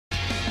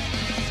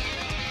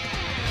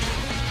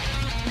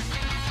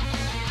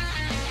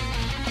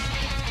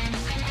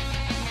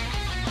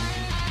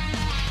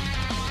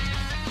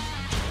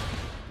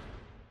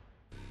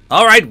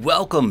Alright,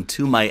 welcome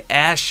to my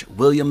Ash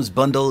Williams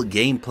bundle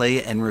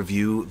gameplay and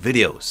review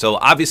video. So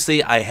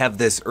obviously I have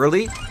this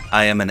early.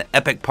 I am an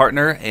Epic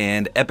partner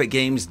and Epic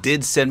Games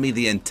did send me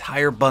the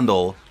entire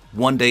bundle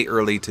one day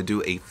early to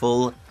do a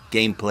full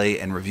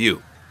gameplay and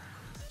review.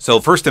 So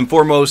first and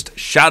foremost,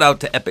 shout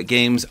out to Epic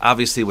Games.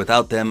 Obviously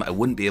without them I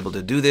wouldn't be able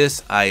to do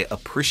this. I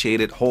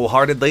appreciate it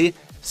wholeheartedly.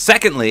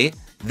 Secondly,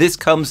 this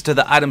comes to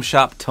the item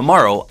shop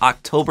tomorrow,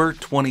 October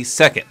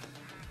 22nd.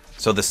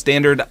 So the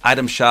standard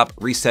item shop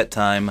reset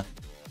time,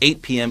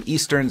 8 p.m.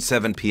 Eastern,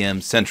 7 p.m.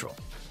 Central.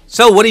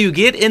 So what do you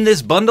get in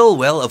this bundle?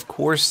 Well, of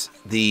course,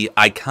 the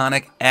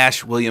iconic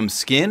Ash Williams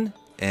skin.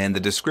 And the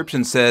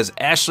description says,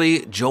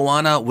 Ashley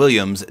Joanna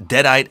Williams,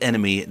 Deadite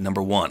Enemy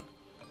 #1.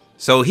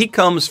 So he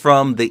comes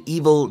from the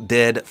Evil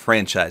Dead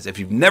franchise. If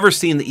you've never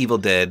seen the Evil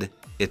Dead,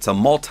 it's a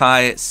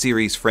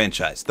multi-series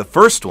franchise. The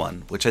first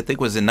one, which I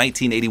think was in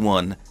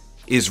 1981,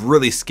 is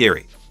really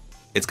scary.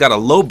 It's got a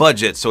low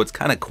budget, so it's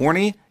kind of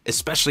corny,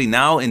 especially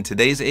now in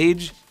today's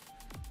age.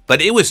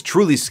 But it was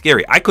truly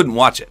scary. I couldn't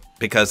watch it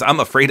because I'm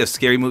afraid of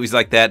scary movies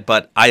like that,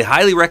 but I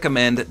highly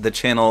recommend the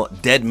channel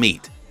Dead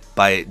Meat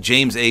by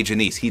James A.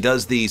 Janice. He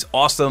does these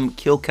awesome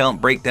kill count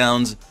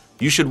breakdowns.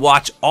 You should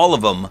watch all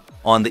of them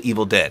on the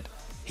Evil Dead.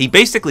 He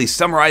basically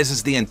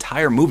summarizes the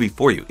entire movie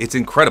for you. It's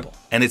incredible,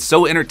 and it's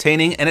so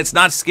entertaining, and it's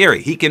not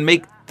scary. He can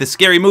make the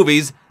scary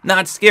movies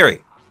not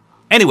scary.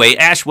 Anyway,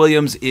 Ash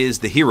Williams is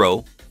the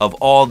hero of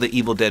all the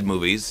Evil Dead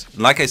movies.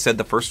 Like I said,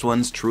 the first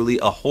one's truly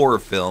a horror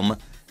film.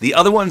 The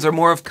other ones are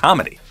more of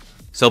comedy.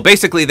 So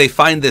basically they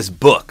find this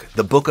book,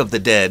 the Book of the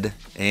Dead,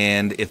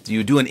 and if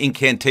you do an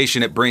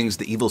incantation, it brings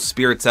the evil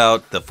spirits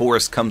out, the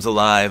forest comes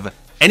alive.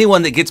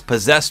 Anyone that gets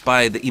possessed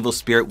by the evil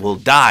spirit will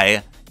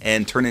die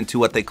and turn into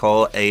what they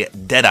call a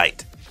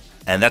Deadite.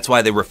 And that's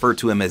why they refer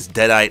to him as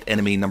Deadite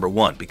Enemy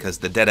 #1, because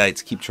the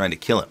Deadites keep trying to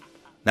kill him.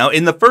 Now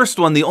in the first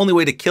one, the only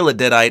way to kill a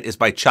Deadite is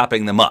by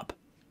chopping them up.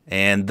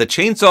 And the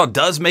chainsaw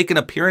does make an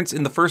appearance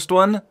in the first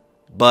one,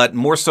 but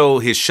more so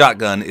his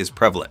shotgun is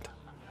prevalent.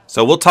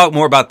 So we'll talk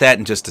more about that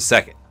in just a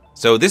second.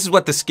 So this is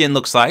what the skin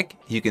looks like.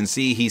 You can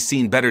see he's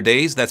seen better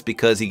days. That's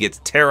because he gets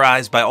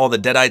terrorized by all the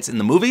Deadites in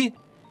the movie.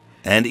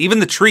 And even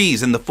the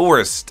trees in the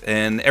forest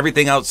and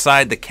everything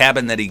outside the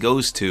cabin that he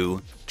goes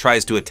to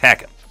tries to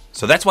attack him.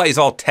 So that's why he's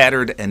all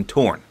tattered and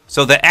torn.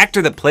 So the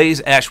actor that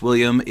plays Ash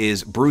Williams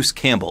is Bruce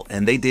Campbell,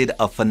 and they did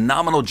a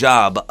phenomenal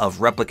job of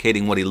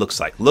replicating what he looks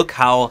like. Look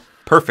how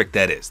perfect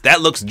that is. That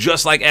looks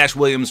just like Ash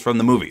Williams from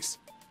the movies.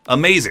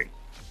 Amazing.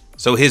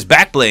 So his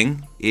back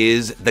bling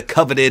is the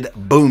coveted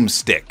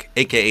boomstick,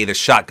 aka the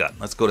shotgun.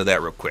 Let's go to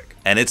that real quick.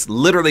 And it's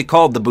literally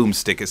called the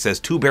boomstick. It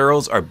says 2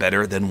 barrels are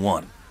better than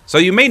 1. So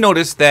you may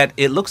notice that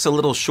it looks a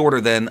little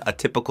shorter than a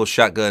typical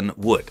shotgun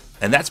would.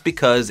 And that's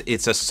because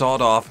it's a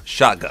sawed-off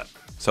shotgun.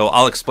 So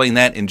I'll explain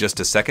that in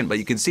just a second, but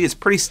you can see it's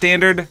pretty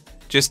standard,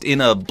 just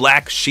in a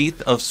black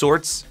sheath of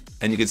sorts.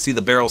 And you can see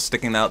the barrel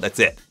sticking out, that's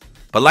it.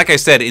 But like I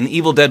said, in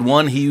Evil Dead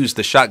 1, he used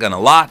the shotgun a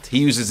lot. He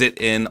uses it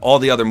in all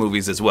the other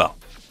movies as well.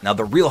 Now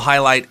the real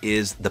highlight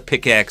is the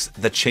pickaxe,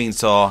 the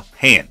chainsaw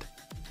hand.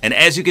 And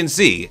as you can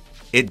see,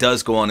 it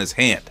does go on his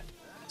hand.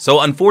 So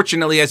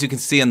unfortunately, as you can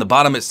see on the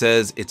bottom, it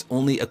says it's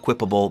only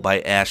equipable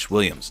by Ash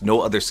Williams. No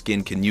other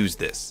skin can use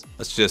this.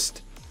 Let's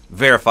just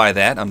verify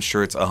that. I'm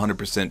sure it's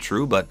 100%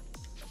 true, but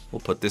we'll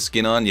put this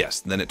skin on. Yes,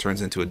 then it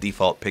turns into a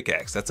default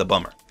pickaxe. That's a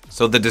bummer.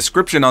 So the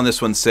description on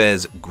this one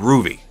says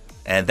groovy.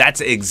 And that's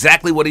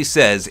exactly what he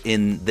says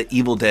in the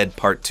Evil Dead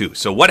Part 2.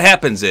 So what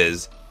happens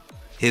is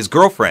his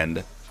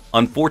girlfriend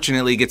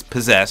unfortunately gets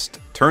possessed,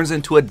 turns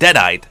into a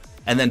Deadite,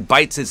 and then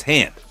bites his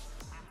hand.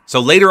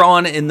 So later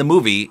on in the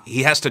movie,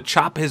 he has to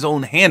chop his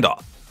own hand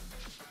off.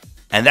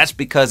 And that's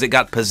because it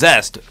got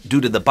possessed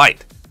due to the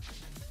bite.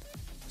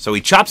 So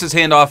he chops his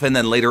hand off, and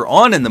then later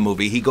on in the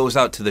movie, he goes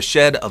out to the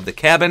shed of the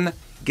cabin,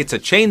 gets a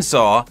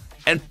chainsaw,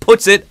 and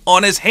puts it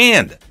on his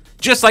hand,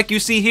 just like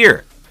you see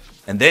here.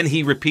 And then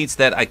he repeats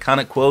that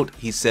iconic quote.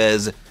 He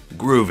says,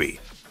 groovy.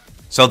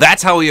 So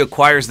that's how he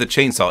acquires the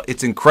chainsaw.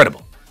 It's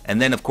incredible. And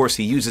then, of course,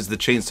 he uses the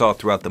chainsaw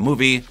throughout the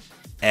movie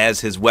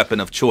as his weapon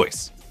of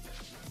choice.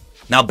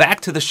 Now back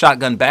to the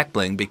shotgun back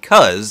bling,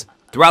 because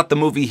throughout the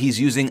movie,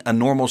 he's using a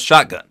normal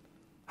shotgun.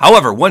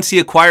 However, once he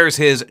acquires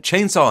his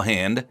chainsaw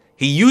hand,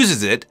 he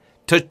uses it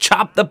to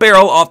chop the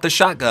barrel off the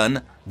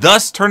shotgun,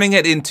 thus turning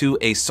it into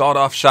a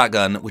sawed-off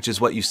shotgun, which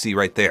is what you see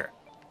right there.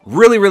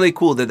 Really, really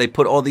cool that they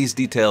put all these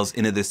details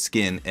into this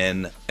skin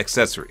and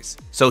accessories.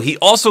 So he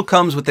also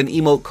comes with an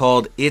emote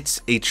called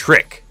It's a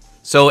Trick.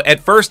 So at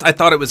first I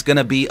thought it was going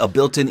to be a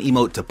built-in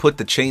emote to put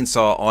the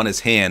chainsaw on his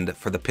hand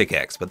for the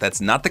pickaxe, but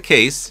that's not the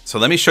case. So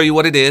let me show you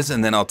what it is,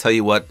 and then I'll tell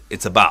you what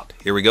it's about.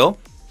 Here we go.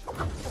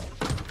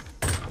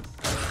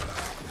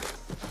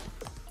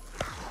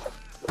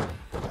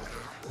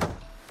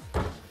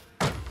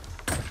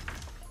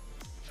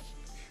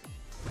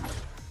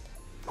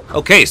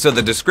 Okay, so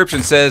the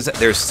description says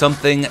there's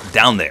something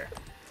down there.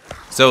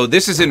 So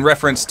this is in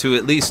reference to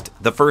at least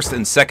the first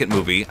and second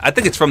movie. I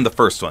think it's from the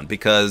first one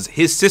because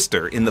his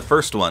sister in the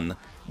first one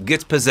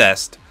gets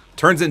possessed,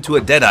 turns into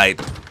a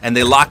Deadite, and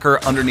they lock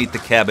her underneath the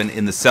cabin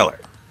in the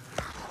cellar.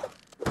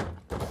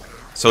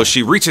 So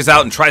she reaches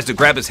out and tries to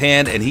grab his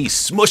hand, and he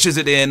smushes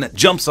it in,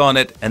 jumps on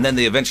it, and then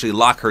they eventually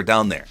lock her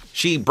down there.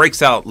 She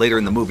breaks out later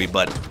in the movie,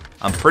 but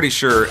I'm pretty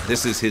sure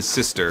this is his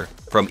sister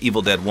from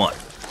Evil Dead 1.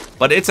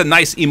 But it's a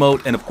nice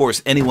emote, and of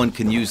course anyone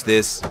can use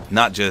this,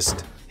 not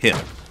just him.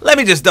 Let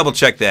me just double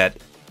check that.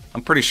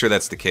 I'm pretty sure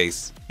that's the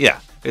case. Yeah,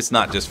 it's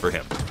not just for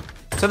him.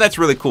 So that's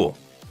really cool.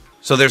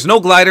 So there's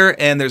no glider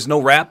and there's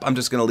no wrap. I'm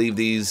just going to leave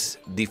these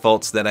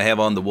defaults that I have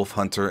on, the Wolf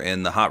Hunter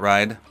and the Hot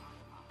Ride.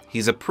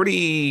 He's a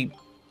pretty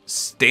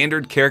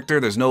standard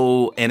character. There's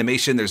no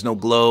animation, there's no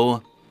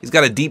glow. He's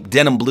got a deep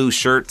denim blue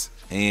shirt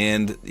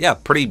and yeah,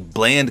 pretty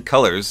bland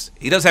colors.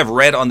 He does have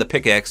red on the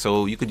pickaxe,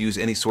 so you could use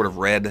any sort of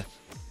red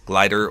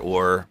glider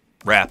or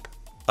wrap.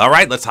 All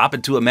right, let's hop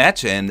into a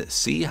match and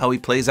see how he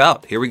plays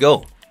out. Here we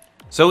go.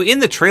 So in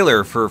the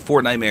trailer for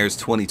Fortnite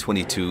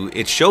 2022,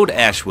 it showed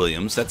Ash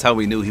Williams. That's how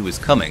we knew he was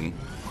coming.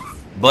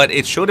 But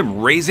it showed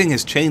him raising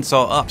his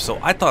chainsaw up, so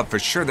I thought for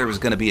sure there was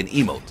going to be an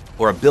emote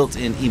or a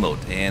built-in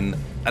emote, and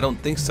I don't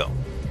think so.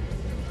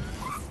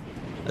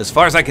 As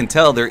far as I can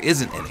tell, there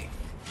isn't any.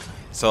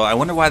 So I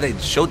wonder why they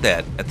showed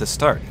that at the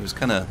start. It was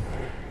kind of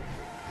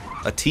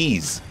a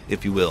tease,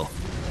 if you will.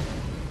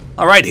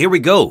 All right, here we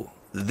go.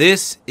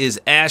 This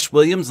is Ash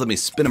Williams. Let me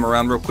spin him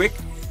around real quick.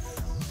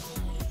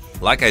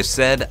 Like I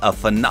said, a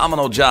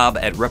phenomenal job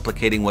at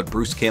replicating what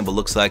Bruce Campbell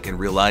looks like in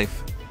real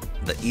life.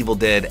 The Evil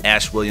Dead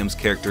Ash Williams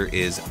character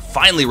is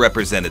finally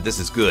represented. This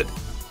is good.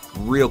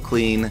 Real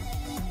clean,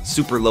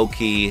 super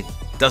low-key,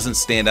 doesn't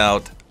stand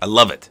out. I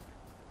love it.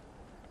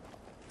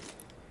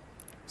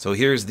 So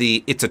here's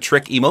the It's a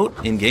Trick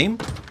emote in-game.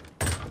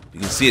 You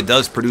can see it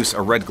does produce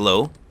a red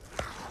glow.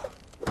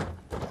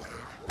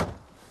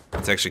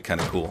 It's actually kind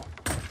of cool.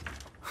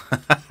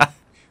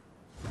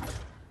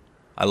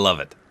 I love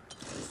it.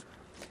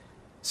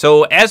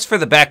 So as for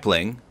the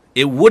backbling,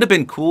 it would have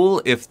been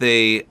cool if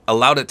they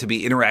allowed it to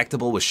be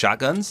interactable with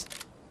shotguns.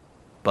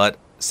 But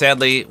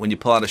sadly, when you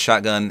pull out a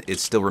shotgun,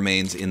 it still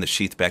remains in the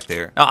sheath back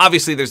there. Now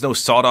obviously there's no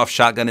sawed-off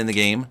shotgun in the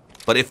game,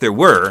 but if there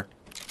were,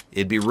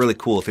 it'd be really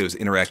cool if it was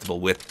interactable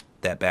with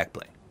that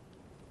backbling.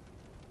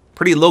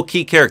 Pretty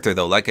low-key character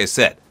though, like I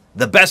said.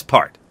 The best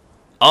part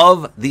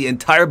of the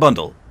entire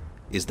bundle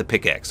is the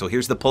pickaxe. So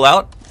here's the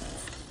pullout.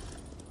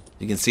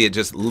 You can see it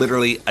just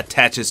literally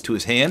attaches to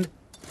his hand.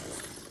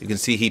 You can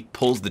see he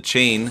pulls the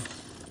chain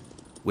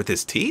with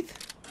his teeth?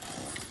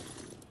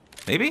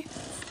 Maybe?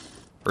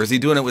 Or is he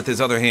doing it with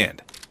his other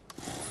hand?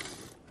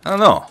 I don't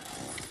know.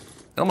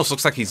 It almost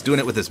looks like he's doing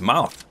it with his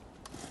mouth.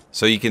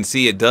 So you can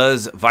see it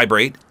does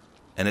vibrate,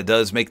 and it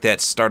does make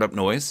that startup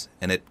noise,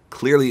 and it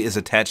clearly is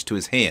attached to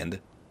his hand.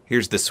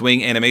 Here's the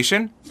swing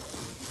animation.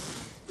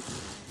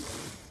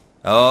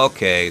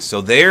 Okay,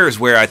 so there's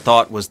where I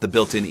thought was the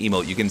built-in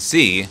emote. You can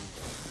see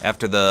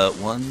after the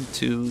 1,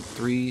 2,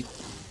 3...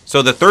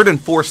 So the third and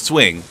fourth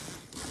swing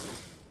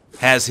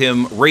has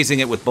him raising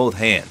it with both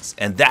hands.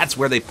 And that's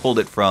where they pulled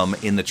it from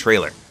in the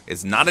trailer.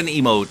 It's not an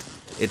emote,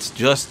 it's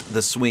just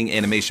the swing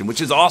animation, which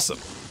is awesome.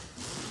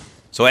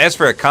 So as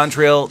for a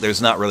contrail,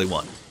 there's not really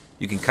one.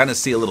 You can kind of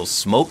see a little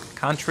smoke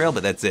contrail,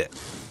 but that's it.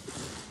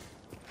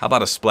 How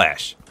about a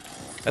splash?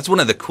 That's one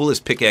of the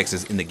coolest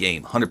pickaxes in the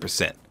game,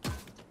 100%.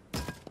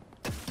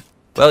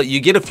 Well, you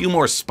get a few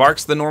more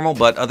sparks than normal,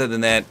 but other than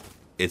that,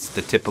 it's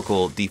the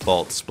typical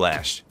default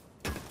splash.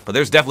 But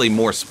there's definitely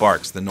more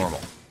sparks than normal.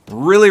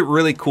 Really,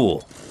 really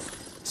cool.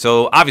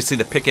 So obviously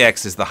the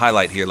pickaxe is the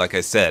highlight here, like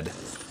I said.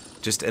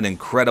 Just an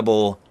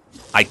incredible,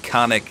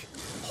 iconic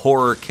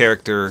horror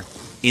character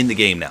in the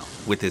game now,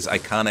 with his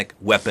iconic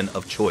weapon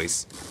of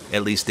choice,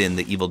 at least in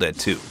the Evil Dead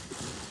 2.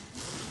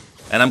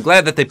 And I'm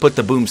glad that they put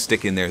the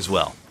boomstick in there as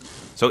well.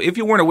 So if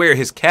you weren't aware,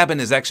 his cabin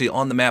is actually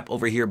on the map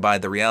over here by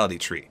the reality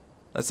tree.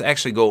 Let's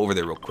actually go over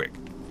there real quick.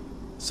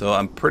 So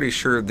I'm pretty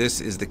sure this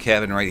is the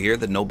cabin right here,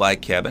 the no-buy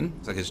cabin.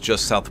 It's like it's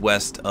just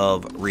southwest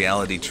of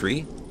Reality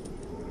Tree.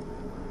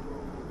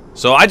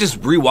 So I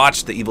just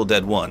rewatched the Evil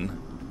Dead 1.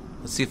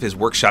 Let's see if his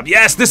workshop...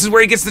 Yes, this is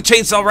where he gets the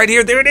chainsaw right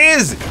here. There it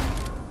is!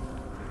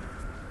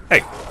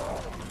 Hey,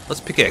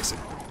 let's pickaxe it.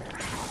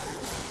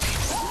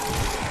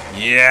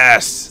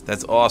 Yes,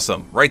 that's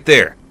awesome. Right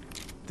there.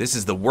 This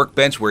is the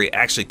workbench where he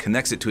actually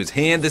connects it to his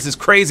hand. This is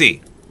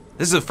crazy.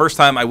 This is the first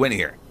time I went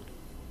here.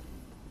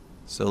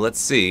 So let's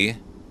see...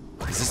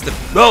 Is this the...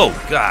 Oh,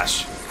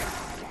 gosh.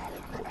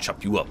 I'll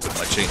chop you up with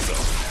my chainsaw.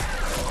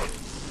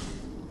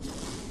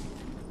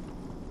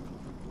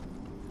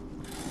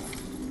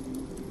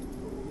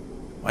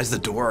 Why is the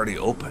door already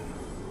open?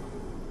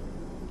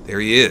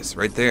 There he is,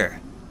 right there.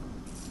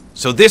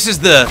 So this is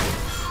the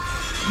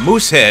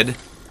moose head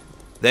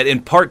that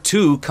in part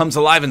 2 comes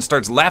alive and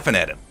starts laughing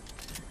at him.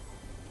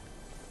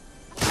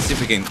 Let's see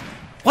if we can...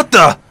 What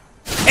the?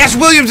 Ash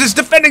Williams is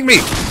defending me!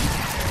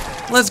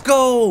 Let's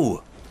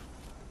go!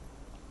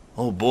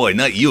 Oh boy,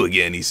 not you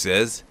again, he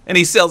says. And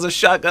he sells a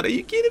shotgun. Are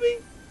you kidding me?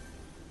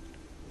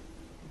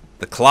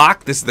 The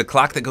clock? This is the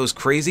clock that goes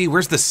crazy?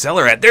 Where's the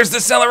cellar at? There's the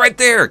cellar right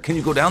there! Can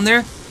you go down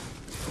there?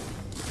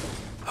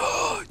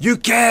 You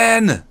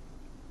can!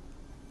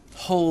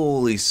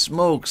 Holy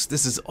smokes,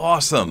 this is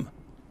awesome.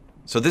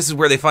 So this is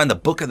where they find the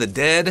Book of the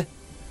Dead.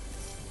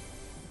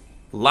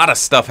 A lot of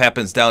stuff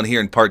happens down here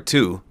in part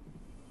 2.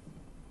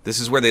 This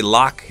is where they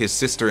lock his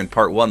sister in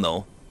part 1,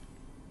 though.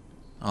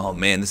 Oh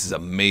man, this is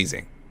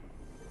amazing.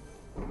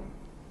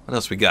 What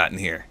else we got in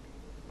here?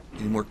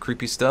 Any more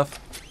creepy stuff?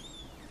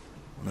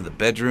 One of the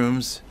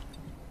bedrooms.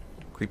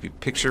 Creepy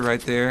picture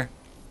right there.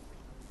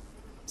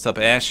 What's up,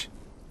 Ash?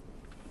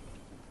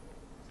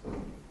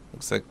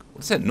 Looks like...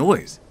 What's that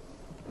noise?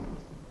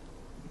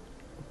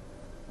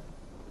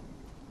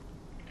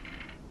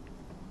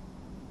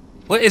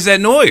 What is that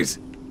noise?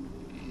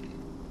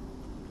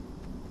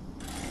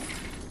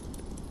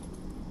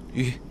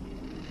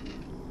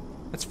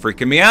 That's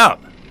freaking me out.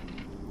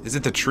 Is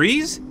it the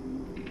trees?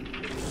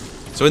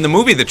 So in the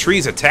movie, the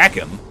trees attack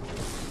him.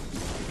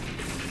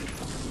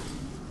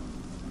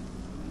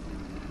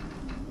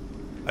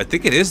 I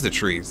think it is the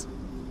trees.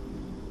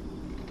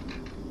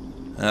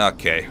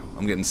 Okay,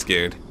 I'm getting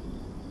scared.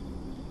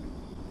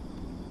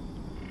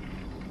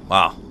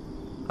 Wow.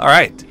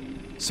 Alright.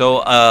 So,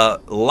 a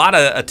lot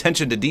of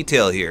attention to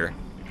detail here.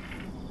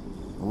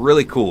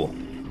 Really cool.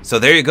 So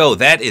there you go.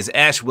 That is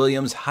Ash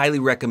Williams. Highly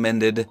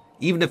recommended.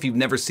 Even if you've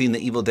never seen The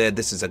Evil Dead,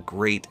 this is a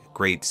great,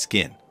 great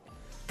skin.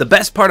 The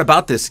best part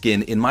about this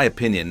skin, in my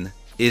opinion,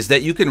 is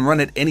that you can run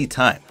it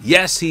anytime.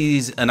 Yes,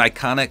 he's an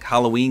iconic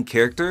Halloween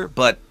character,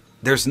 but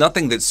there's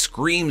nothing that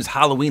screams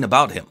Halloween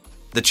about him.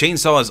 The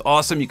chainsaw is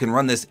awesome. You can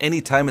run this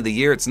any time of the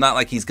year. It's not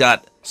like he's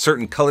got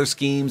certain color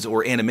schemes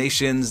or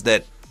animations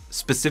that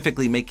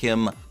specifically make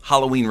him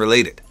Halloween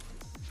related.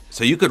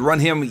 So you could run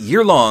him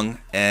year long,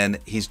 and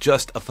he's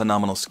just a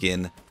phenomenal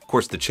skin. Of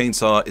course, the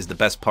chainsaw is the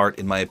best part,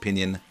 in my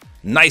opinion.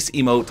 Nice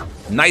emote,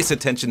 nice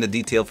attention to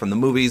detail from the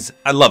movies.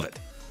 I love it.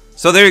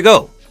 So there you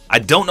go. I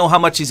don't know how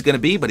much he's going to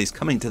be, but he's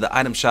coming to the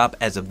item shop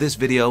as of this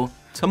video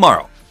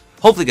tomorrow.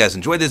 Hopefully you guys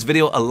enjoyed this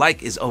video. A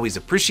like is always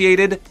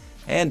appreciated.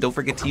 And don't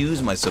forget to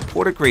use my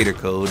Support-A-Creator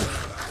Code,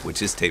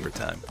 which is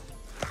tabortime.